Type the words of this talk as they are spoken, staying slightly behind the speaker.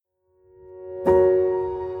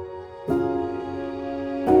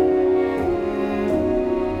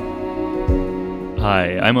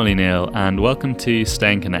Hi, I'm Ollie Neal, and welcome to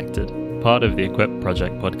Staying Connected, part of the Equip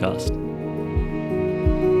Project podcast.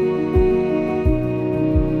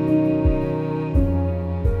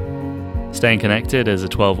 Staying Connected is a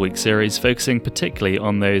 12-week series focusing particularly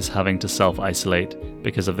on those having to self-isolate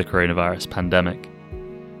because of the coronavirus pandemic.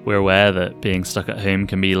 We're aware that being stuck at home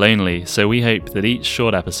can be lonely, so we hope that each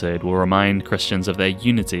short episode will remind Christians of their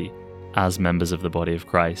unity as members of the body of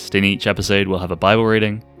Christ. In each episode, we'll have a Bible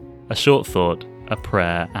reading, a short thought, a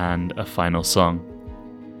prayer, and a final song.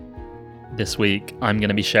 This week, I'm going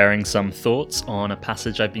to be sharing some thoughts on a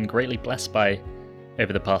passage I've been greatly blessed by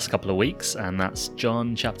over the past couple of weeks, and that's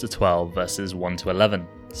John chapter 12, verses 1 to 11.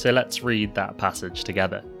 So let's read that passage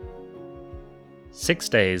together. 6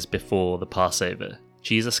 days before the Passover,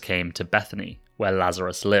 Jesus came to Bethany, where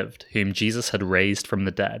Lazarus lived, whom Jesus had raised from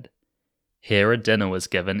the dead. Here a dinner was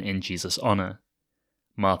given in Jesus' honor.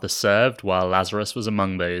 Martha served while Lazarus was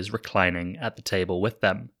among those reclining at the table with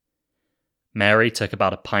them. Mary took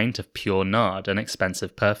about a pint of pure nard, an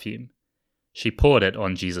expensive perfume. She poured it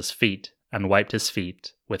on Jesus' feet and wiped his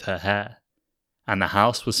feet with her hair, and the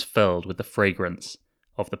house was filled with the fragrance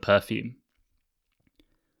of the perfume.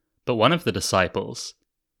 But one of the disciples,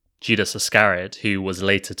 Judas Iscariot, who was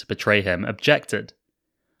later to betray him, objected.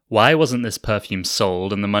 Why wasn't this perfume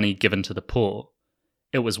sold and the money given to the poor?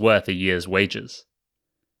 It was worth a year's wages.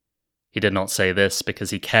 He did not say this because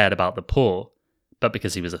he cared about the poor, but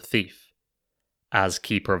because he was a thief. As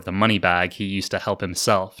keeper of the money bag, he used to help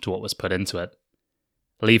himself to what was put into it.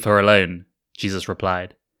 Leave her alone, Jesus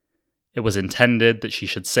replied. It was intended that she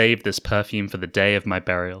should save this perfume for the day of my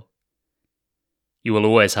burial. You will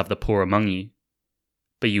always have the poor among you,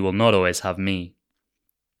 but you will not always have me.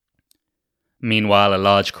 Meanwhile, a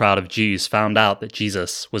large crowd of Jews found out that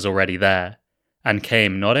Jesus was already there, and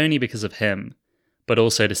came not only because of him, but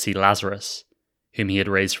also to see Lazarus, whom he had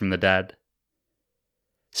raised from the dead.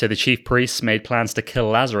 So the chief priests made plans to kill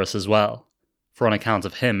Lazarus as well, for on account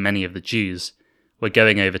of him many of the Jews were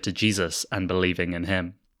going over to Jesus and believing in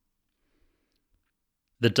him.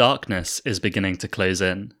 The darkness is beginning to close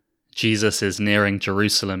in. Jesus is nearing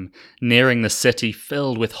Jerusalem, nearing the city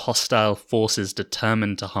filled with hostile forces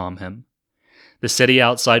determined to harm him. The city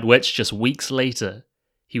outside which, just weeks later,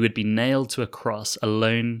 he would be nailed to a cross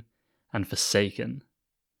alone and forsaken.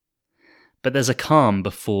 But there's a calm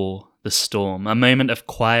before the storm, a moment of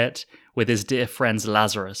quiet with his dear friends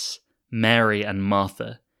Lazarus, Mary, and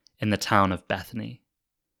Martha in the town of Bethany.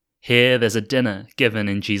 Here there's a dinner given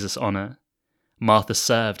in Jesus' honor. Martha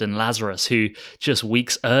served, and Lazarus, who just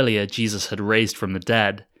weeks earlier Jesus had raised from the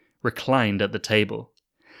dead, reclined at the table.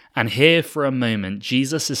 And here for a moment,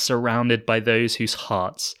 Jesus is surrounded by those whose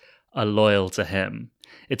hearts are loyal to him.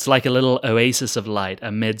 It's like a little oasis of light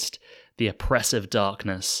amidst the oppressive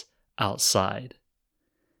darkness outside.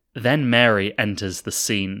 Then Mary enters the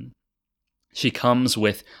scene. She comes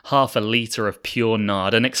with 1/2 liter of pure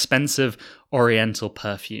nard, an expensive oriental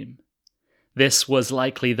perfume. This was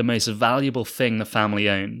likely the most valuable thing the family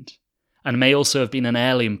owned, and may also have been an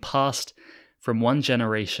heirloom passed from one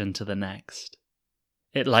generation to the next.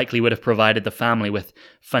 It likely would have provided the family with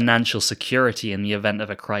financial security in the event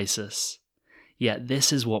of a crisis. Yet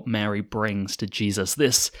this is what Mary brings to Jesus,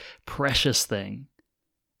 this precious thing,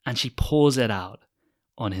 and she pours it out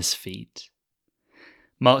on his feet.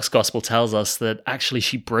 Mark's gospel tells us that actually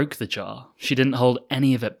she broke the jar. She didn't hold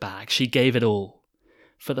any of it back. She gave it all.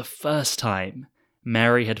 For the first time,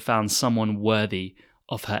 Mary had found someone worthy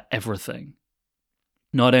of her everything.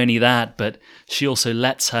 Not only that, but she also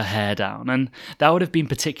lets her hair down, and that would have been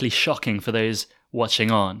particularly shocking for those watching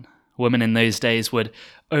on. Women in those days would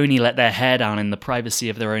only let their hair down in the privacy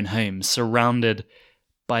of their own homes, surrounded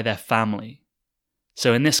by their family.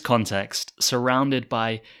 So in this context, surrounded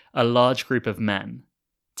by a large group of men,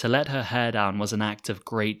 to let her hair down was an act of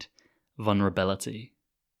great vulnerability.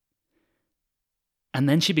 And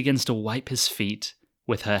then she begins to wipe his feet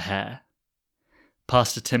with her hair.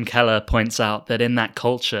 Pastor Tim Keller points out that in that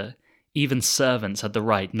culture, even servants had the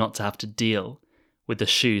right not to have to deal with the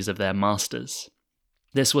shoes of their masters.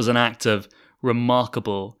 This was an act of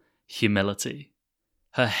remarkable humility.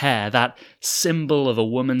 Her hair, that symbol of a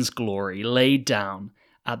woman's glory, laid down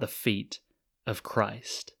at the feet of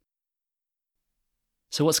Christ.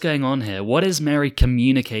 So what's going on here? What is Mary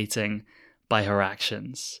communicating by her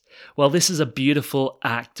actions? Well, this is a beautiful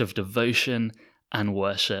act of devotion and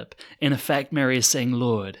worship. In effect, Mary is saying,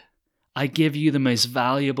 Lord, I give you the most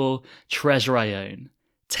valuable treasure I own.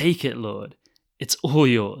 Take it, Lord. It's all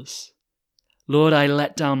yours. Lord, I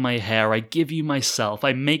let down my hair. I give you myself.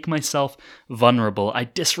 I make myself vulnerable. I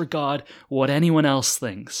disregard what anyone else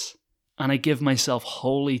thinks, and I give myself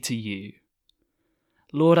wholly to you.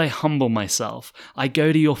 Lord, I humble myself. I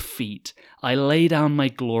go to your feet. I lay down my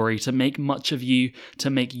glory to make much of you, to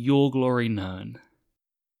make your glory known.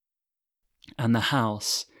 And the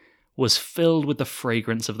house was filled with the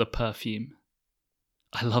fragrance of the perfume.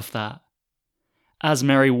 I love that. As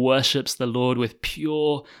Mary worships the Lord with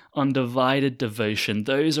pure, undivided devotion,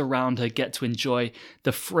 those around her get to enjoy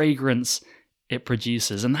the fragrance it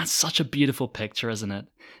produces. And that's such a beautiful picture, isn't it?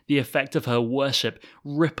 The effect of her worship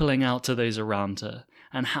rippling out to those around her.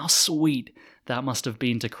 And how sweet that must have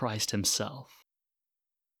been to Christ himself.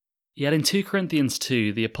 Yet in 2 Corinthians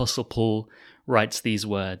 2, the Apostle Paul writes these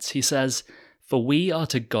words. He says, "For we are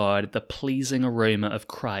to God the pleasing aroma of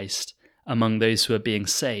Christ among those who are being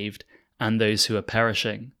saved and those who are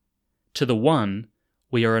perishing. To the one,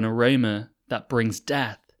 we are an aroma that brings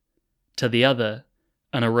death. To the other,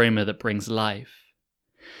 an aroma that brings life."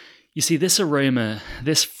 You see, this aroma,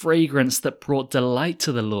 this fragrance that brought delight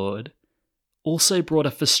to the Lord, also brought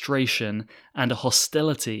a frustration and a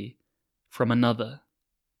hostility from another,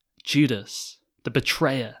 Judas, the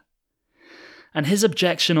betrayer. And his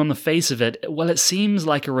objection on the face of it, well, it seems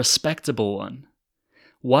like a respectable one.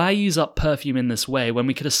 Why use up perfume in this way when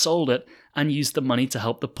we could have sold it and used the money to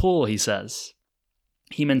help the poor, he says.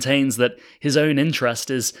 He maintains that his own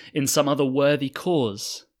interest is in some other worthy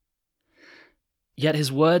cause. Yet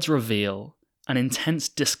his words reveal an intense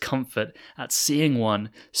discomfort at seeing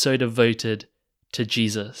one so devoted to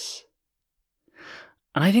Jesus.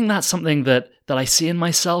 And I think that's something that I see in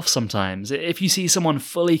myself sometimes. If you see someone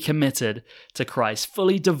fully committed to Christ,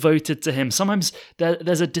 fully devoted to him, sometimes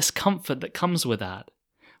there's a discomfort that comes with that.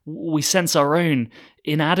 We sense our own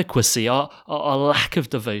inadequacy, our lack of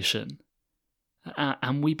devotion,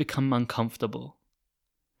 and we become uncomfortable.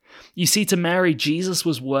 You see, to Mary, Jesus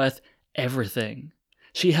was worth everything.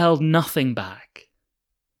 She held nothing back.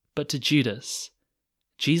 But to Judas,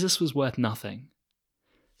 Jesus was worth nothing.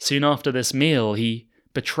 Soon after this meal, he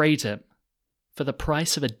betrayed him for the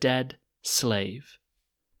price of a dead slave.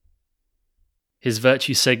 His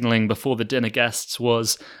virtue signaling before the dinner guests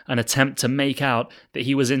was an attempt to make out that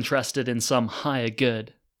he was interested in some higher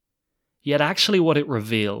good. Yet actually what it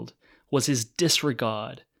revealed was his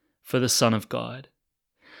disregard for the Son of God.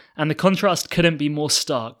 And the contrast couldn't be more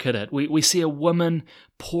stark, could it? We see a woman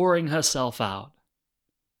pouring herself out.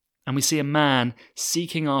 And we see a man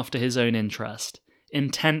seeking after his own interest,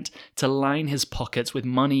 intent to line his pockets with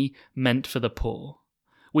money meant for the poor.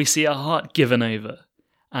 We see a heart given over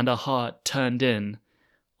and a heart turned in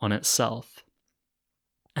on itself.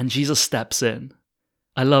 And Jesus steps in.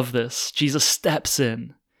 I love this. Jesus steps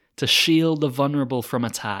in to shield the vulnerable from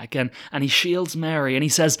attack. And he shields Mary and he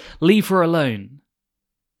says, "Leave her alone."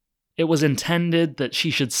 It was intended that she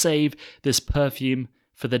should save this perfume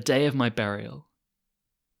for the day of my burial.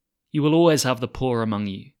 You will always have the poor among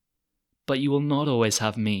you, but you will not always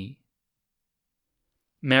have me.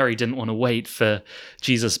 Mary didn't want to wait for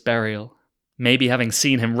Jesus' burial. Maybe having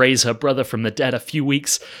seen him raise her brother from the dead a few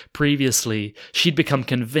weeks previously, she'd become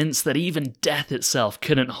convinced that even death itself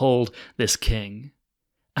couldn't hold this king,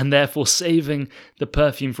 and therefore saving the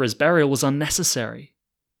perfume for his burial was unnecessary.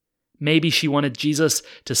 Maybe she wanted Jesus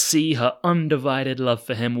to see her undivided love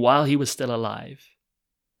for him while he was still alive.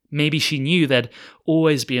 Maybe she knew there'd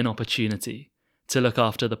always be an opportunity to look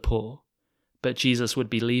after the poor, but Jesus would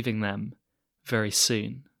be leaving them very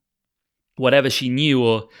soon. Whatever she knew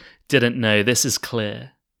or didn't know, this is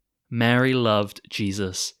clear. Mary loved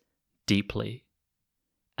Jesus deeply,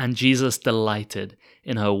 and Jesus delighted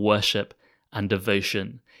in her worship and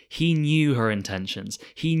devotion. He knew her intentions,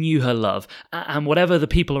 he knew her love, and whatever the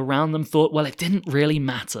people around them thought, well, it didn't really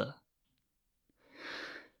matter.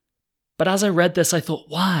 But as I read this, I thought,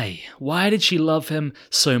 why? Why did she love him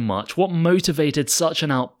so much? What motivated such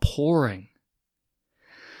an outpouring?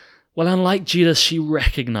 Well, unlike Judas, she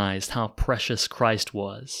recognized how precious Christ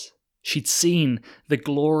was. She'd seen the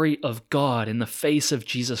glory of God in the face of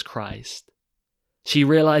Jesus Christ. She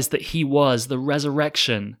realized that he was the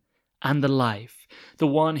resurrection and the life, the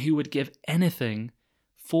one who would give anything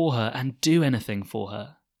for her and do anything for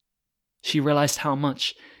her. She realized how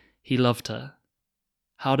much he loved her,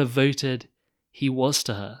 how devoted he was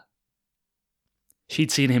to her.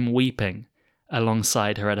 She'd seen him weeping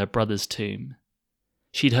alongside her at her brother's tomb.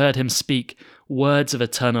 She'd heard him speak words of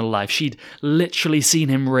eternal life. She'd literally seen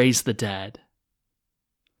him raise the dead.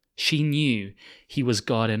 She knew he was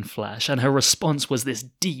God in flesh, and her response was this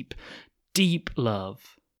deep, deep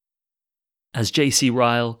love. As J.C.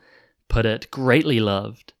 Ryle put it, greatly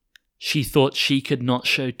loved, she thought she could not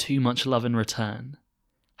show too much love in return.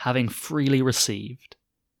 Having freely received,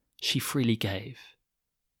 she freely gave.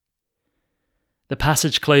 The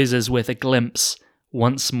passage closes with a glimpse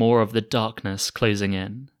once more of the darkness closing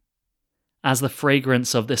in. As the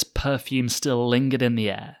fragrance of this perfume still lingered in the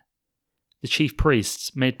air, the chief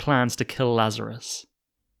priests made plans to kill Lazarus.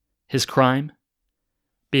 His crime?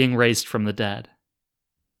 Being raised from the dead.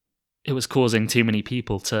 It was causing too many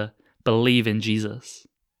people to believe in Jesus.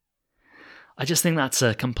 I just think that's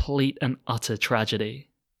a complete and utter tragedy.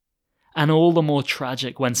 And all the more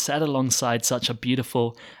tragic when set alongside such a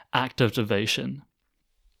beautiful act of devotion.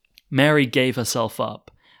 Mary gave herself up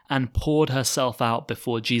and poured herself out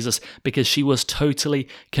before Jesus because she was totally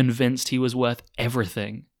convinced he was worth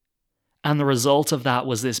everything. And the result of that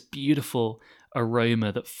was this beautiful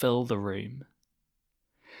aroma that filled the room.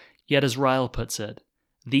 Yet as Ryle puts it,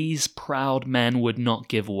 these proud men would not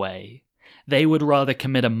give way. They would rather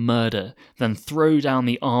commit a murder than throw down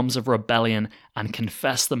the arms of rebellion and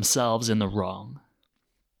confess themselves in the wrong.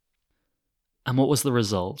 And what was the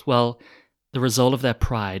result? Well, the result of their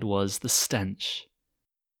pride was the stench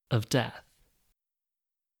of death.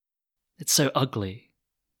 It's so ugly.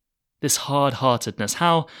 This hard-heartedness,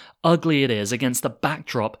 how ugly it is against the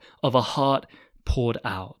backdrop of a heart poured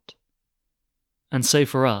out. And so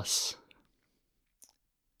for us,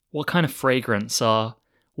 what kind of fragrance are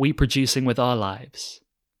we producing with our lives?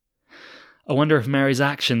 I wonder if Mary's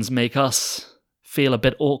actions make us feel a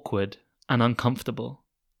bit awkward and uncomfortable.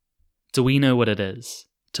 Do we know what it is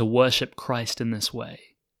to worship Christ in this way?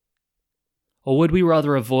 Or would we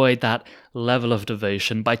rather avoid that level of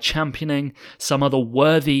devotion by championing some other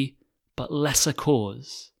worthy but lesser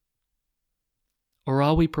cause? Or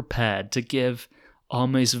are we prepared to give our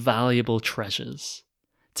most valuable treasures,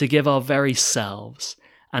 to give our very selves,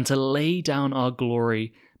 and to lay down our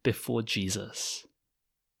glory before Jesus?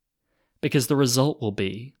 Because the result will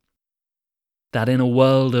be that in a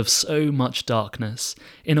world of so much darkness,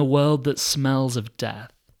 in a world that smells of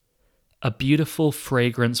death, a beautiful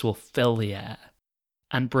fragrance will fill the air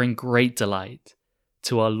and bring great delight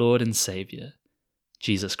to our Lord and Saviour,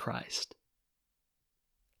 Jesus Christ.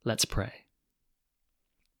 Let's pray.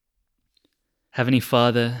 Heavenly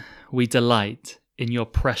Father, we delight in your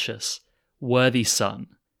precious, worthy Son,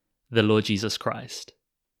 the Lord Jesus Christ.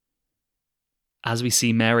 As we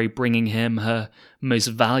see Mary bringing him her most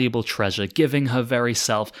valuable treasure, giving her very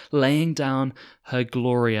self, laying down her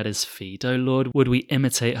glory at his feet, O Lord, would we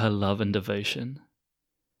imitate her love and devotion?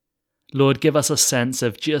 Lord, give us a sense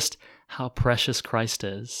of just how precious Christ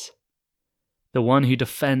is. The one who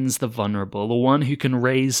defends the vulnerable, the one who can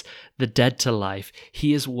raise the dead to life.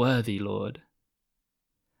 He is worthy, Lord.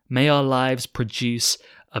 May our lives produce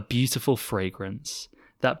a beautiful fragrance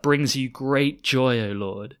that brings you great joy, O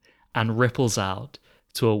Lord, and ripples out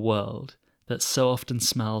to a world that so often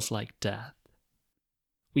smells like death.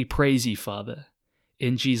 We praise you, Father,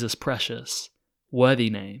 in Jesus' precious, worthy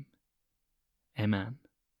name. Amen.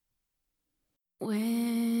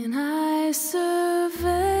 When I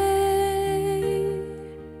survey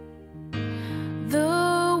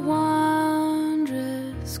the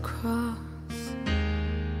wondrous cross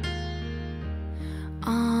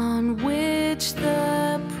on which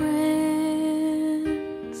the Prince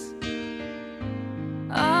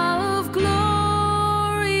of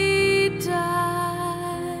Glory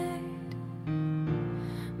died,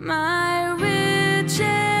 my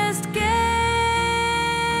richest gain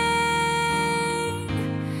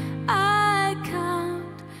I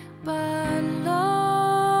count but loss,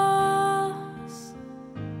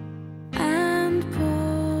 and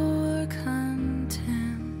pour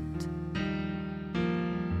contempt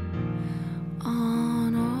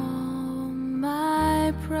on all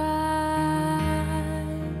my pride.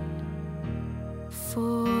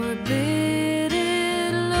 Forbid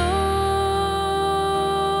it, Lord,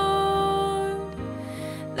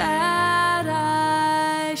 that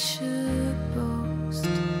I should boast,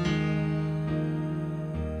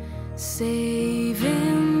 save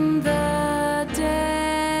in the death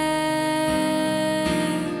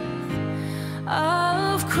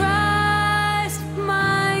of Christ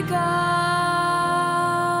my God.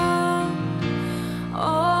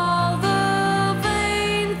 All the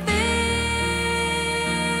vain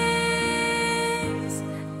things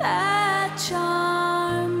that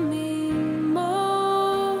charm me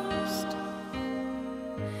most,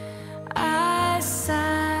 I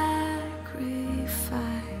sacrifice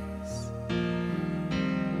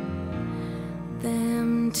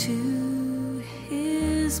them to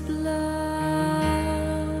his blood.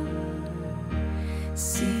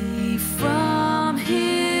 See from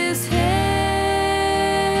his head,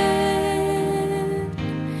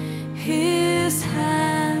 his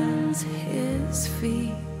hands, his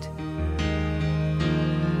feet,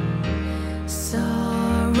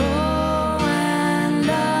 sorrow and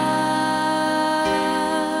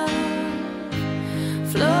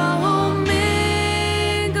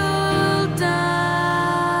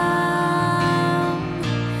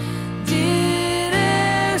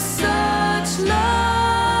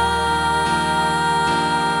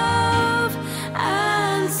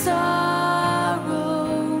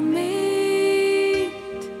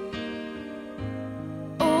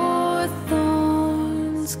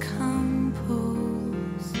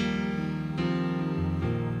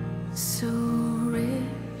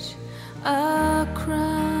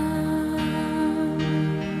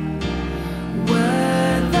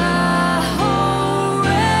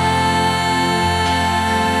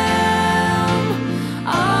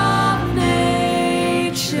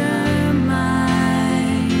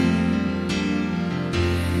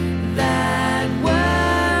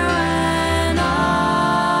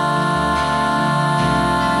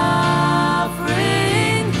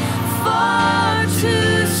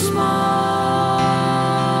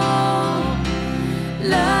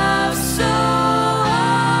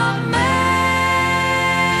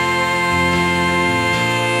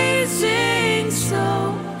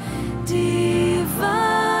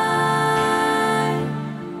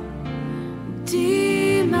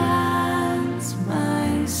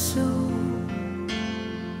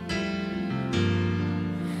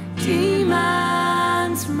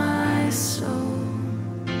soul.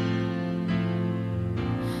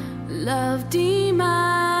 Love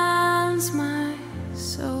demands